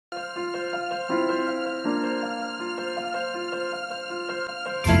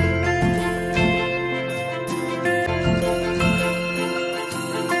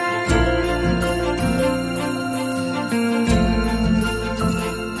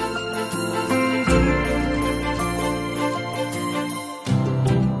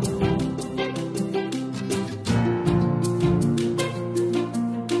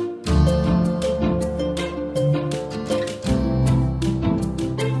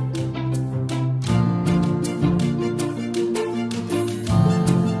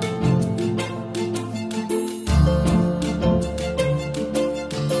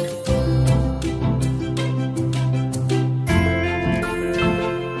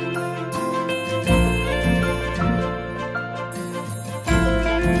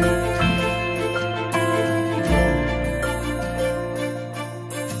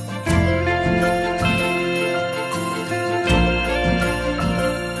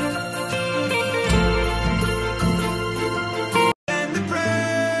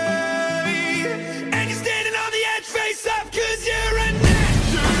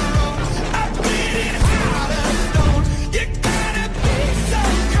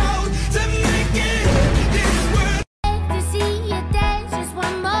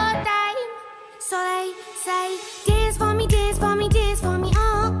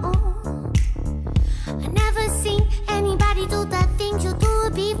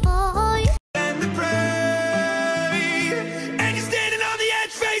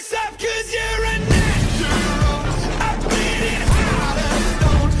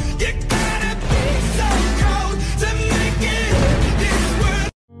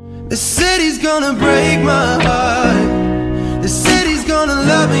The city's gonna break my heart. The city's gonna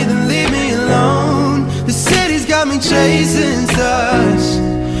love me, then leave me alone. The city's got me chasing stars.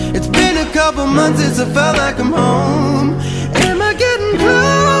 It's been a couple months since I felt like I'm home. Am I getting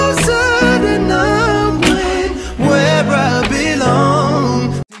closer to knowing where I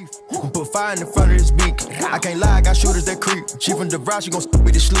belong? Put fire in the front of this beak. I can't lie, I got shooters that creep. She from the ride, she gon' stop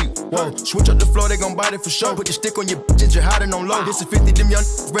me to sleep. Whoa, switch up the floor, they gon' bite it for sure. Put your stick on your bitches, you're hiding on low. This is 50, them young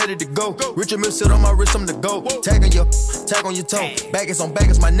ready to go. Richard Mill sit on my wrist, I'm the go. Tag on your toe. Baggers on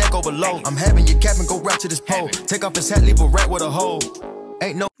baggers, my neck overload. I'm having your cap and go right to this pole. Take off his hat, leave a rat with a hole.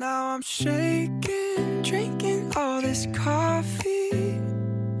 Ain't no. Now I'm shaking, drinking all this coffee.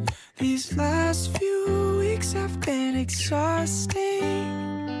 These last few weeks have been exhausting.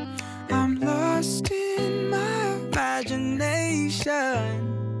 I'm lost in my imagination,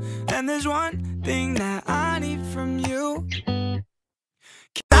 and there's one thing that I need from you.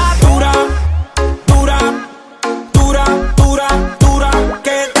 Dura, dura, dura, dura, dura.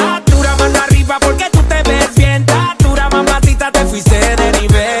 Que está dura, mano arriba porque tú te ves bien. Está dura, mamacita, te fuiste de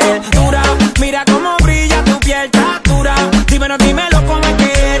nivel. Dura, mira cómo brilla tu piel. Está dura, dímelo, dímelo cómo es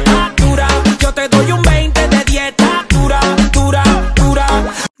que está dura. Yo te doy un 20 de dieta. Dura, dura, dura.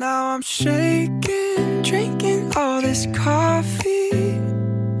 Now I'm shaking, drinking all this coffee.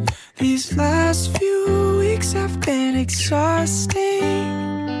 These last few weeks have been exhausting.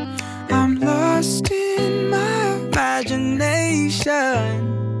 I'm lost in my imagination,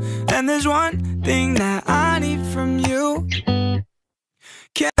 and there's one thing that I need from you.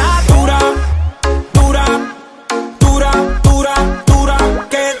 Que está dura, dura, dura, dura, dura.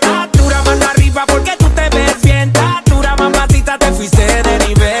 Que está dura, mano arriba porque tú te ves bien. Está dura, mamacita, te fuiste de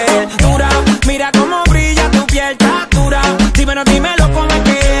nivel. Dura, mira cómo brilla tu piel. Está dura, dímelo, dímelo cómo es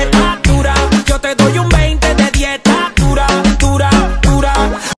que está dura. Yo te doy un 20 de dieta. Dura, dura, dura.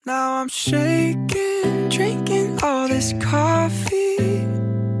 Now I'm shaking, drinking all this coffee.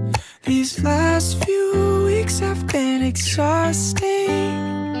 These last few weeks have been exhausting.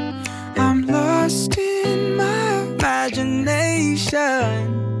 I'm lost in my imagination,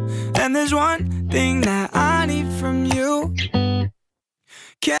 and there's one thing that I need from you.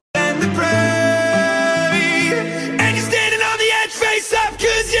 Can we pray? And you're standing on the edge, face up,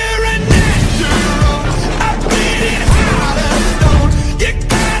 'cause you're a natural. I'm bleeding out of stone. You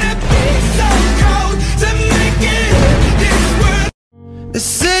gotta be so cold to make it this world. The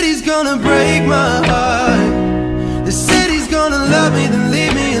city's gonna break my heart. The city's gonna love me, then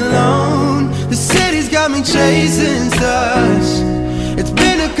leave me alone. The city's got me chasing stars. It's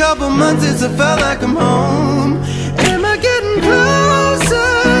been a couple months since I felt like I'm home. Am I getting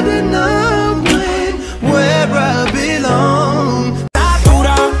closer to knowing where I belong?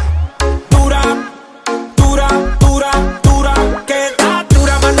 Dura, dura, dura, dura, dura. Que está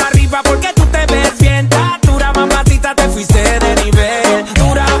dura, mano arriba porque tú te ves bien. Está dura, mamacita, te fuiste de nivel.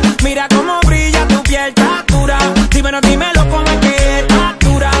 Dura, mira cómo brilla tu piel. Está dura, dímelo, dímelo cómo es que está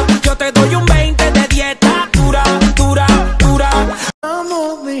dura. Yo te doy un 20 de dieta. Dura, dura, dura. I'm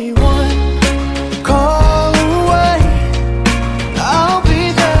only one call away. I'll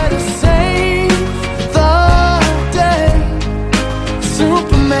be there to save the day.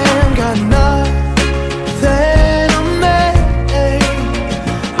 Super